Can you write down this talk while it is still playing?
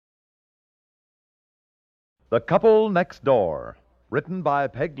The Couple Next Door, written by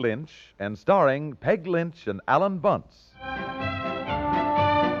Peg Lynch and starring Peg Lynch and Alan Bunce.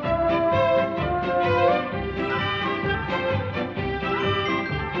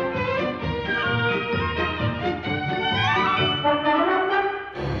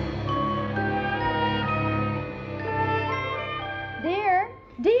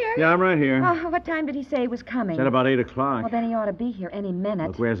 Dear? Yeah, I'm right here. Oh, what time did he say he was coming? Said about 8 o'clock. Well, then he ought to be here any minute.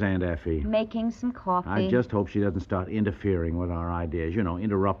 Look, where's Aunt Effie? Making some coffee. I just hope she doesn't start interfering with our ideas. You know,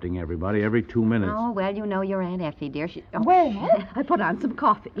 interrupting everybody every 2 minutes. Oh, well, you know your Aunt Effie, dear. Well, I put on some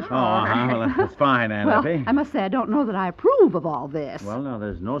coffee. Well, that's fine, Aunt Well, Effie. I must say I don't know that I approve of all this. Well, now,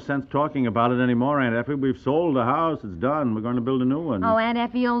 there's no sense talking about it anymore, Aunt Effie. We've sold the house. It's done. We're going to build a new one. Oh, Aunt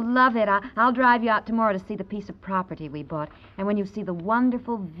Effie, you'll love it. I'll drive you out tomorrow to see the piece of property we bought. And when you see the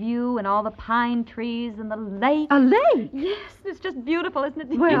wonderful view and all the pine trees and the lake. A lake? Yes, it's just beautiful, isn't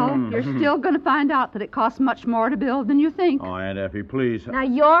it? Well, you're still going to find out that it costs much more to build than you think. Oh, Aunt Effie, please. Now,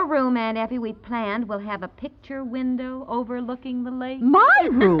 your room, Aunt Effie, we planned will have a picture window overlooking the lake. My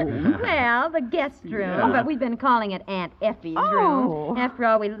room? Well, the guest room. Yeah. But we've been calling it Aunt Effie's room. After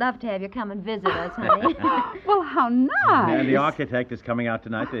all, we'd love to have you come and visit us, honey. Well, how nice. And the architect is coming out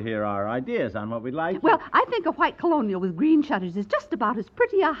tonight to hear our ideas on what we'd like. Well, I think a white colonial with green shutters is just about as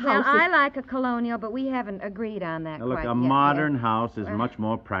pretty a house Well, I as... like a colonial, but we haven't agreed on that Now, look, quite a yet. modern house is much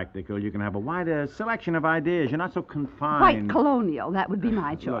more practical. You can have a wider selection of ideas. You're not so confined. White colonial, that would be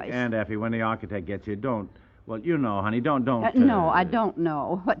my choice. Look, Aunt Effie, when the architect gets here, don't... Well, you know, honey, don't... No, I don't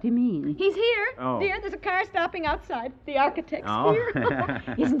know. What do you mean? He's here. Oh. Dear, there's a car stopping outside. The architect's Oh. here.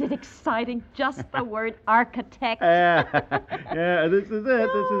 Isn't it exciting? Just the word architect. Yeah, this is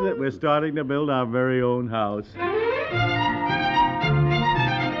it. We're starting to build our very own house.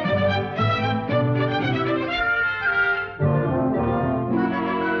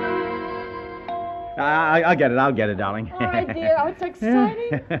 I'll get it, darling. All right, dear. Oh, it's so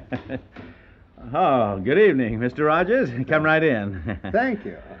exciting. Oh, good evening, Mr. Rogers. Come right in. Thank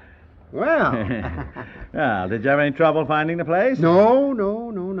you. Well. Well, did you have any trouble finding the place? No,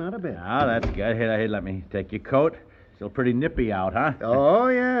 not a bit. Oh, that's good. Here, let me take your coat. Still pretty nippy out, huh? Oh,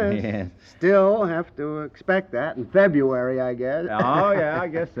 yes. Yes. Still have to expect that in February, I guess. Oh, yeah, I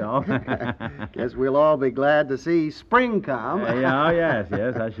guess so. Guess we'll all be glad to see spring come. Yes,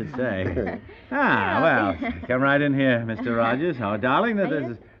 I should say. Well, come right in here, Mr. Rogers. Oh, darling, this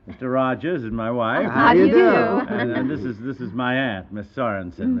is Mr. Rogers is my wife. How do you do? And this is my aunt, Miss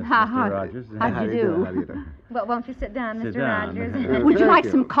Sorensen, Mr. Rogers. How do you do? How do you do? Well, won't you sit down, Sit Mr. down. Rogers? Would you Thank like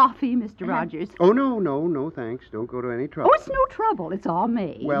you. some coffee, Mr. Rogers? Oh, no, thanks. Don't go to any trouble. Oh, it's no trouble. It's all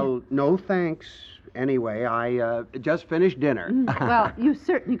made. Well, no thanks. Anyway, I just finished dinner. Well, you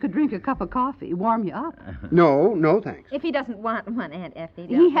certainly could drink a cup of coffee, warm you up. No, thanks. If he doesn't want one, Aunt Effie.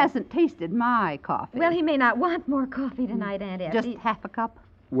 He hasn't tasted my coffee. Well, he may not want more coffee tonight, Aunt Effie. Just half a cup?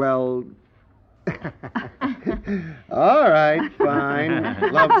 Well, all right,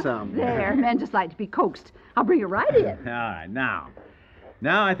 fine. Love some. There, men just like to be coaxed. I'll bring it right in. All right,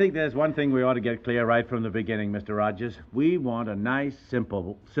 Now, I think there's one thing we ought to get clear right from the beginning, Mr. Rogers. We want a nice,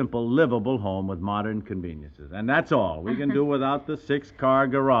 simple, livable home with modern conveniences. And that's all. We can do without the 6-car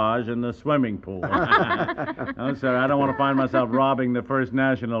garage and the swimming pool. No, sir, I don't want to find myself robbing the First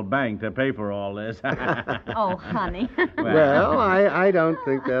National Bank to pay for all this. Oh, honey. Well, I don't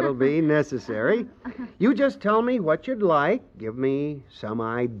think that'll be necessary. You just tell me what you'd like, give me some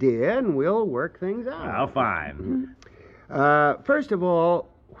idea, and we'll work things out. Well, fine. First of all,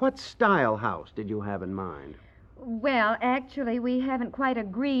 what style house did you have in mind? Well, actually, we haven't quite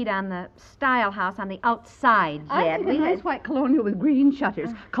agreed on the style house on the outside I yet. think a nice white colonial with green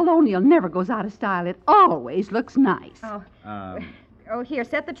shutters. Colonial never goes out of style. It always looks nice. Oh, here,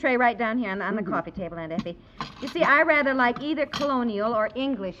 set the tray right down here on the coffee table, Aunt Effie. You see, I rather like either colonial or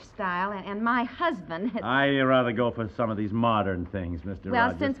English style, and my husband... I rather go for some of these modern things, Mr. Well,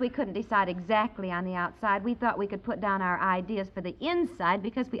 Rogers. since we couldn't decide exactly on the outside, we thought we could put down our ideas for the inside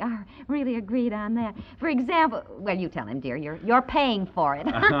because we are really agreed on that. For example... Well, you tell him, dear. You're paying for it.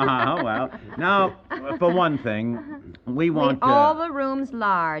 Well, now, for one thing, we want all the rooms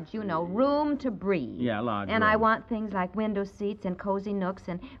large, room to breathe. Yeah, large And room. I want things like window seats and cozy nooks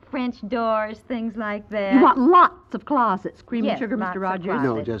and French doors, things like that. You want lots lots of closets. Cream Yes, and sugar, lots Mr. of Rogers. closets.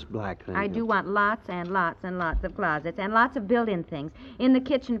 No, just black, thank I you. do want lots and lots and lots of closets and lots of built-in things. In the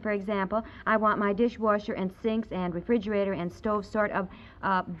kitchen, for example, I want my dishwasher and sinks and refrigerator and stove sort of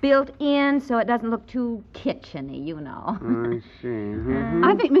built in so it doesn't look too kitchen-y, you know. I see. Mhm.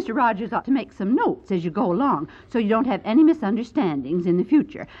 I think Mr. Rogers ought to make some notes as you go along so you don't have any misunderstandings in the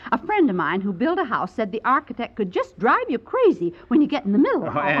future. A friend of mine who built a house said the architect could just drive you crazy when you get in the middle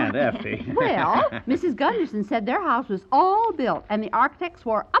of Oh, it. Aunt Effie. Well, Mrs. Gunderson said their house was all built, and the architect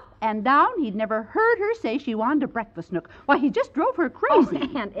swore up and down he'd never heard her say she wanted a breakfast nook. Why, he just drove her crazy.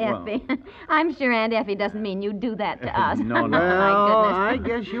 Oh, Aunt Effie. I'm sure Aunt Effie doesn't mean you'd do that to us. No, no. Well, My I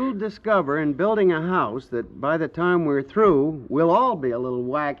goodness. guess you'll discover in building a house that by the time we're through, we'll all be a little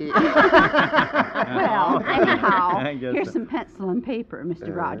wacky. Well, anyhow, I guess here's so. some pencil and paper,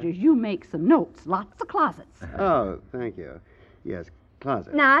 Mr. Rogers. You make some notes. Lots of closets. Oh, thank you. Yes,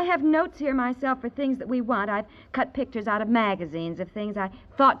 closet. Now, I have notes here myself for things that we want. I've cut pictures out of magazines of things I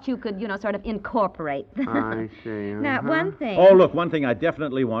thought you could, sort of incorporate. I see. Now, uh-huh. one thing. Oh, look, one thing I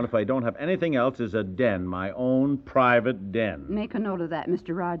definitely want, if I don't have anything else, is a den, my own private den. Make a note of that,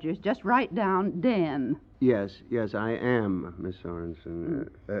 Mr. Rogers. Just write down den. Yes, I am, Miss Sorensen.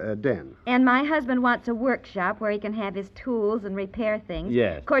 A den. And my husband wants a workshop where he can have his tools and repair things.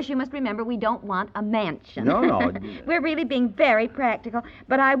 Yes. Of course, you must remember we don't want a mansion. No. We're really being very practical,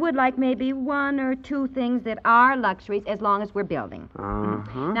 but I would like maybe one or two things that are luxuries as long as we're building.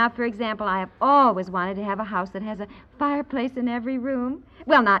 Uh-huh. Now, for example, I have always wanted to have a house that has a fireplace in every room.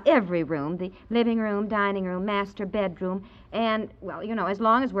 Well, not every room. The living room, dining room, master bedroom. And, well, as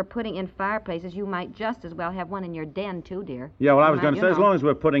long as we're putting in fireplaces, you might just as well have one in your den, too, dear. Yeah, well, I was Well, going to you say, as know. long as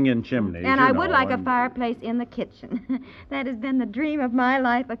we're putting in chimneys. And you I would know, like a and- fireplace in the kitchen. That has been the dream of my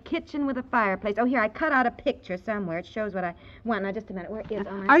life, a kitchen with a fireplace. Oh, here, I cut out a picture somewhere. It shows what I want. Now, just a minute. Where is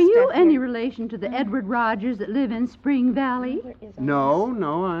all my Are you stuff any here? relation to the Edward Rogers that live in Spring Valley? Where is all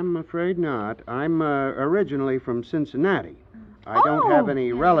No, I'm afraid not. I'm originally from Cincinnati. I don't have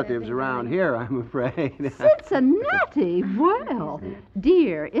any relatives around here, I'm afraid. Cincinnati? Well,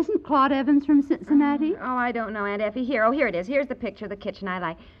 dear, isn't Claude Evans from Cincinnati? Oh, I don't know, Aunt Effie. Here it is. Here's the picture of the kitchen I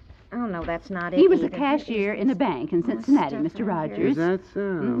like. Oh, no, that's not it. He was a either. cashier in a bank in Cincinnati, stuff Mr. right here. Is Rogers. that so?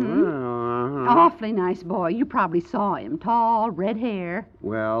 Mm-hmm. Well, uh-huh. Awfully nice boy. You probably saw him. Tall, red hair,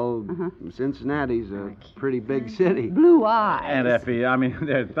 Well, Cincinnati's a pretty big city. blue eyes. Aunt Effie, I mean,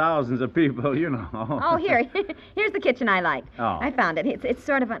 there are thousands of people, Oh, here. Here's the kitchen I like. Oh. I found it. It's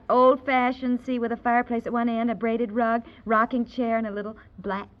sort of an old-fashioned, see, with a fireplace at one end, a braided rug, rocking chair, and a little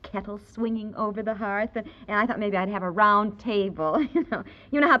black kettle swinging over the hearth. And I thought maybe I'd have a round table,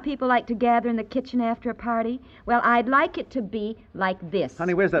 You know how people like to gather in the kitchen after a party? Well, I'd like it to be like this.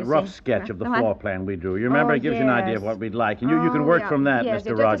 Honey, where's that you rough see? sketch of the No, floor plan we drew? You remember? Oh, It gives you an idea of yes. what we'd like. And you can work yeah. from that, yes, Mr.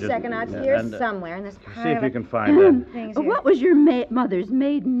 just Rogers. a second. Now, it's Yeah, here and, somewhere in this pile See if of you can find that. things here. What was your mother's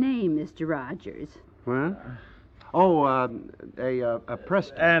maiden name, Mr. Rogers? What? Oh, a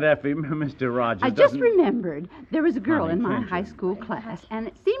Preston. Aunt Effie, Mr. Rogers I just doesn't- remembered there was a girl Honey, in my can't you? high school class, and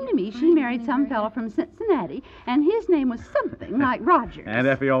it seemed to me she married some fellow from Cincinnati, and his name was something like Rogers. Aunt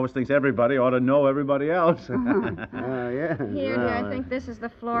Effie always thinks everybody ought to know everybody else. Yeah. Here, well, I think this is the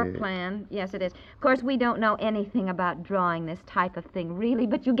floor plan. Yes, it is. Of course, we don't know anything about drawing this type of thing, really,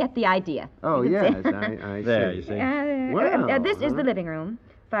 but you get the idea. Oh, You yes, can I There, see. you see. Well, this is the living room.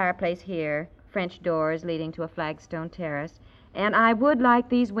 Fireplace here. French doors leading to a flagstone terrace. And I would like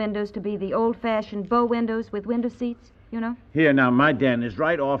these windows to be the old-fashioned bow windows with window seats, Here, now, my den is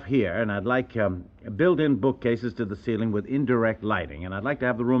right off here, and I'd like built-in bookcases to the ceiling with indirect lighting, and I'd like to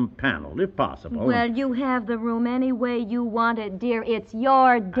have the room paneled, if possible. Well, you have the room any way you want it, dear. It's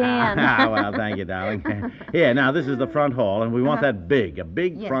your den. Well, thank you, darling. Here, now, this is the front hall, and we want that big, a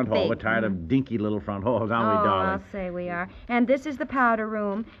big Yes, front hall. big. We're tired of dinky little front halls, aren't we, Oh, darling? I'll say we are. And this is the powder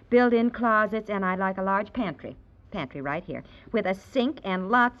room, built-in closets, and I'd like a large pantry. Pantry right here, with a sink and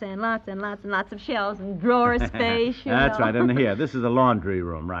lots and lots and lots and lots of shelves and drawer space. That's right, and here, this is the laundry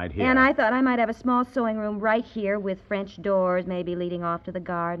room right here. And I thought I might have a small sewing room right here with French doors, maybe leading off to the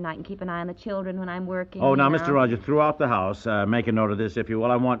garden. I can keep an eye on the children when I'm working. Oh, now, you Mr. know. Rogers, throughout the house, make a note of this, if you will.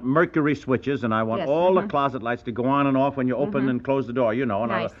 I want mercury switches, and I want Yes, all the closet lights to go on and off when you open and close the door, And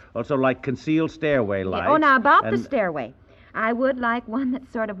Nice. I also like concealed stairway lights. Oh, now about the and- stairway. I would like one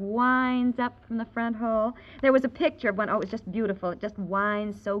that sort of winds up from the front hall. There was a picture of one. Oh, it was just beautiful. It just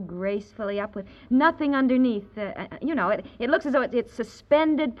winds so gracefully up with nothing underneath. It looks as though it's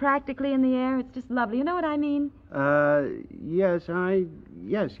suspended practically in the air. It's just lovely. You know what I mean? Yes, I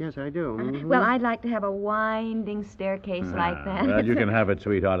do. Mhm. Well, I'd like to have a winding staircase like that. Well, you can have it,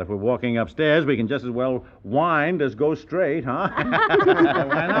 sweetheart. If we're walking upstairs, we can just as well wind as go straight, huh?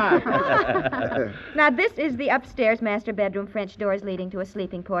 Why not? Now, this is the upstairs master bedroom. French doors leading to a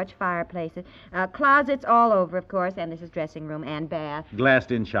sleeping porch, fireplaces, closets all over, of course, and this is dressing room and bath.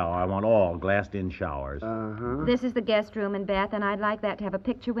 Glassed-in shower. I want all glassed-in showers. Uh-huh. This is the guest room and bath, and I'd like that to have a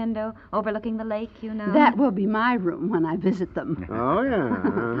picture window overlooking the lake, you know. That will be my room when I visit them. Oh, yeah.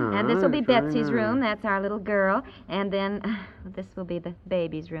 Uh-huh. And this will be That's Betsy's very room. nice. That's our little girl. And then this will be the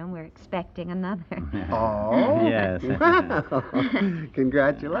baby's room. We're expecting another. Oh? Yes. Wow.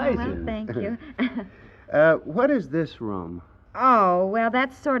 Congratulations. Well, thank you. What is this room? Oh, well,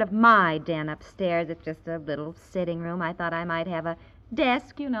 that's sort of my den upstairs. It's just a little sitting room. I thought I might have a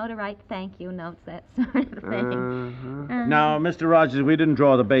desk, to write thank you notes, that sort of thing. Uh-huh. Now, Mr. Rogers, we didn't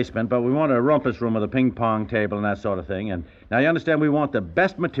draw the basement, but we want a rumpus room with a ping-pong table and that sort of thing. And now you understand we want the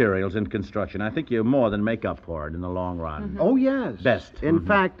best materials in construction. I think you more than make up for it in the long run. Oh, yes. Best. In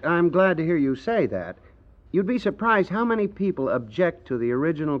fact, I'm glad to hear you say that. You'd be surprised how many people object to the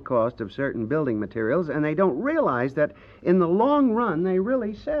original cost of certain building materials, and they don't realize that in the long run they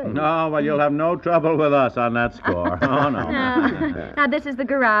really save. No, well, you'll have no trouble with us on that score. Oh, no. Now, this is the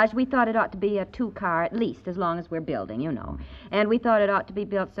garage. We thought it ought to be a 2-car at least, as long as we're building, And we thought it ought to be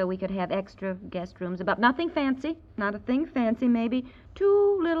built so we could have extra guest rooms above. Nothing fancy, not a thing fancy, maybe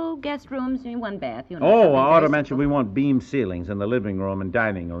 2 little guest rooms and 1 bath, Oh, something I ought to very mention simple. we want beam ceilings in the living room and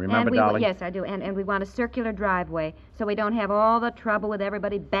dining room. Remember, And darling? Yes, I do. And we want a circular driveway so we don't have all the trouble with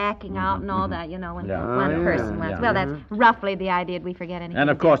everybody backing out and all that, when Yeah. one Oh, person yeah. wants. Yeah. Well, that's roughly the idea. Did we forget anything? And,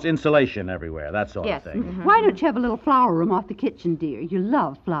 of course, insulation everywhere, that sort Yes. of thing. Mhm. Why don't you have a little flower room off the kitchen, dear? You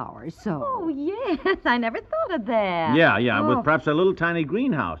love flowers, so. Oh, yes. I never thought of that. Yeah, Oh. with perhaps a little tiny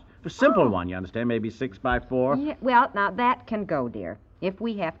greenhouse. A simple one, you understand, maybe 6 by 4. Yeah, well, now that can go, dear. If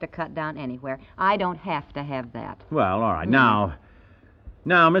we have to cut down anywhere, I don't have to have that. Well, all right. Now,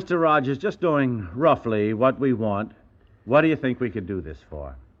 Mr. Rogers, just knowing roughly what we want, what do you think we could do this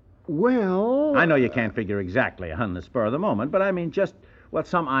for? Well... I know you can't figure exactly on the spur of the moment, but I mean just,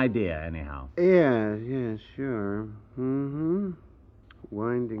 some idea, anyhow. Yeah, sure. Mm-hmm.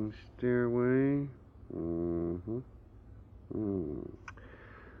 Winding stairway. Mm-hmm.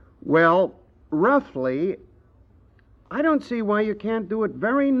 Well, roughly, I don't see why you can't do it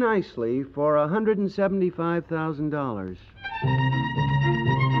very nicely for $175,000.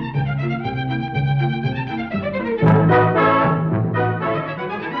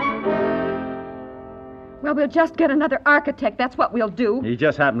 Well, we'll just get another architect. That's what we'll do. He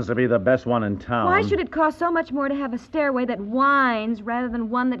just happens to be the best one in town. Why should it cost so much more to have a stairway that winds rather than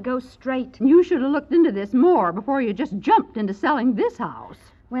one that goes straight? You should have looked into this more before you just jumped into selling this house.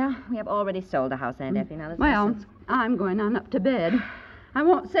 Well, we have already sold a house, Aunt Effie. Now, there's no Well, sense. I'm going on up to bed. I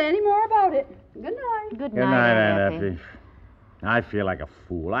won't say any more about it. Good night. Good Good night, night, Aunt Aunt Effie. I feel like a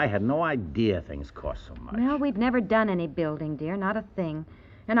fool. I had no idea things cost so much. Well, we've never done any building, dear, not a thing.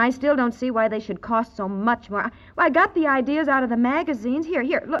 And I still don't see why they should cost so much more. Well, I got the ideas out of the magazines. Here,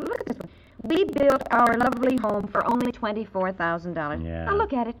 look at this one. We built our lovely home for only $24,000. Yeah. Now,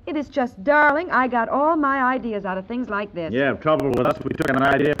 look at it. It is just darling. I got all my ideas out of things like this. Yeah, trouble with us, we took an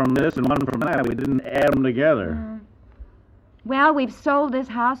idea from this and one from that. We didn't add them together. Well, we've sold this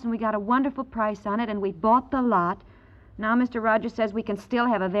house, and we got a wonderful price on it, and we bought the lot. Now, Mr. Rogers says we can still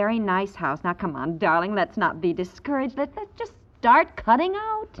have a very nice house. Now, come on, darling, let's not be discouraged. Let's just start cutting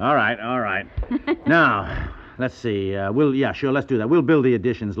out. All right. Now, let's see. Sure, let's do that. We'll build the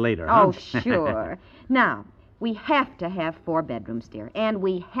additions later. Oh, huh? sure. Now, we have to have 4 bedrooms, dear, and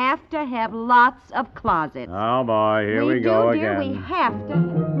we have to have lots of closets. Oh, boy, here we go do, dear. again. We have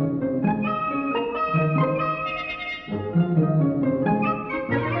to.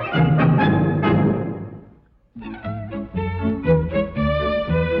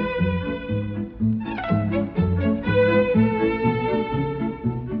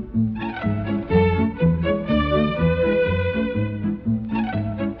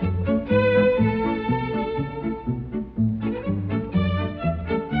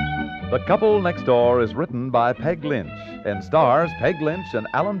 The Couple Next Door is written by Peg Lynch and stars Peg Lynch and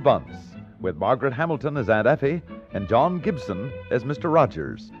Alan Bunce, with Margaret Hamilton as Aunt Effie and John Gibson as Mr.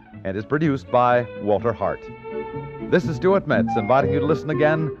 Rogers, and is produced by Walter Hart. This is Stuart Metz inviting you to listen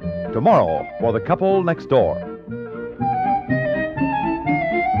again tomorrow for The Couple Next Door.